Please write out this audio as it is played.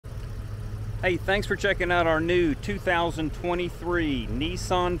Hey, thanks for checking out our new 2023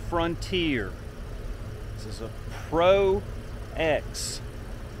 Nissan Frontier. This is a Pro X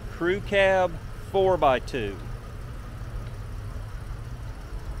Crew Cab 4x2.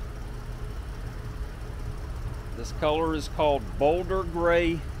 This color is called Boulder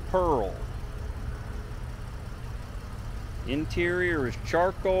Gray Pearl. Interior is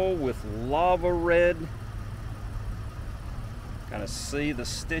charcoal with lava red. Kind of see the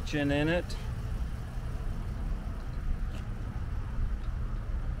stitching in it.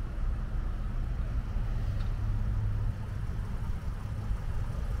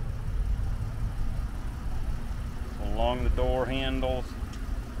 Along the door handles,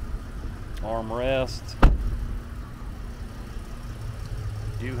 armrest.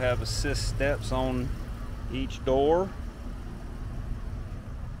 Do have assist steps on each door.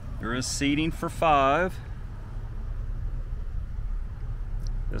 There is seating for 5.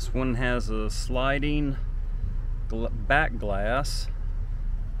 This one has a sliding back glass.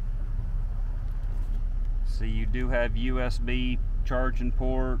 So you do have USB charging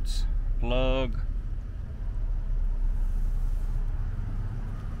ports, plug.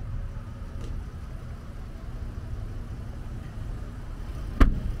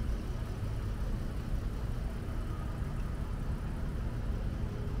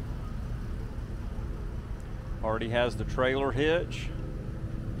 Already has the trailer hitch.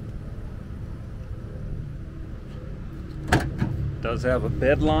 Does have a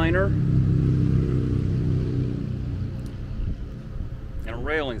bed liner and a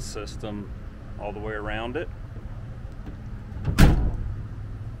railing system all the way around it.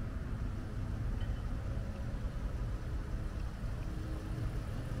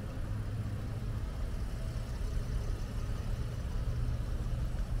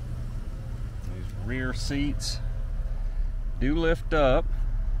 These rear seats do lift up.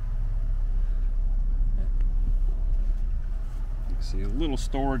 See a little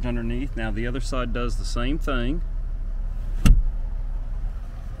storage underneath. Now the other side does the same thing.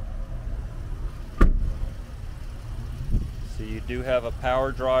 So you do have a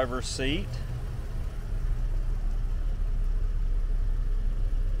power driver seat.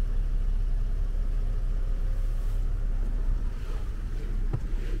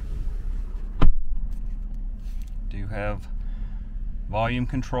 Do have volume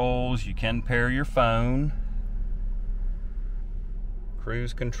controls. You can pair your phone.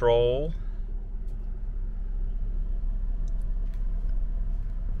 Cruise control.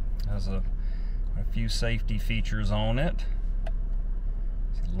 Has a few safety features on it.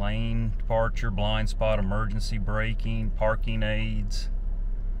 Lane departure, blind spot, emergency braking, parking aids.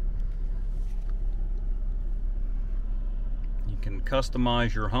 You can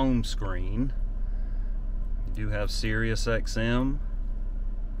customize your home screen. You do have Sirius XM.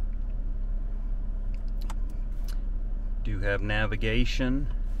 Do have navigation,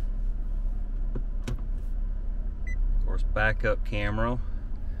 of course backup camera,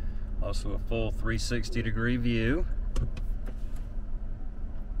 also a full 360-degree view.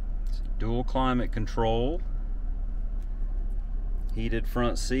 It's dual climate control, heated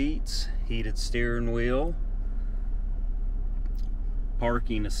front seats, heated steering wheel,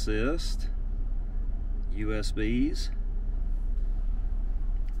 parking assist, USBs,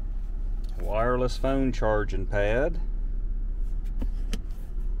 wireless phone charging pad,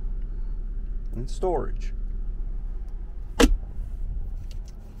 and storage.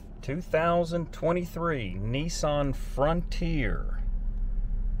 2023 Nissan Frontier.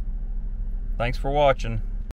 Thanks for watching.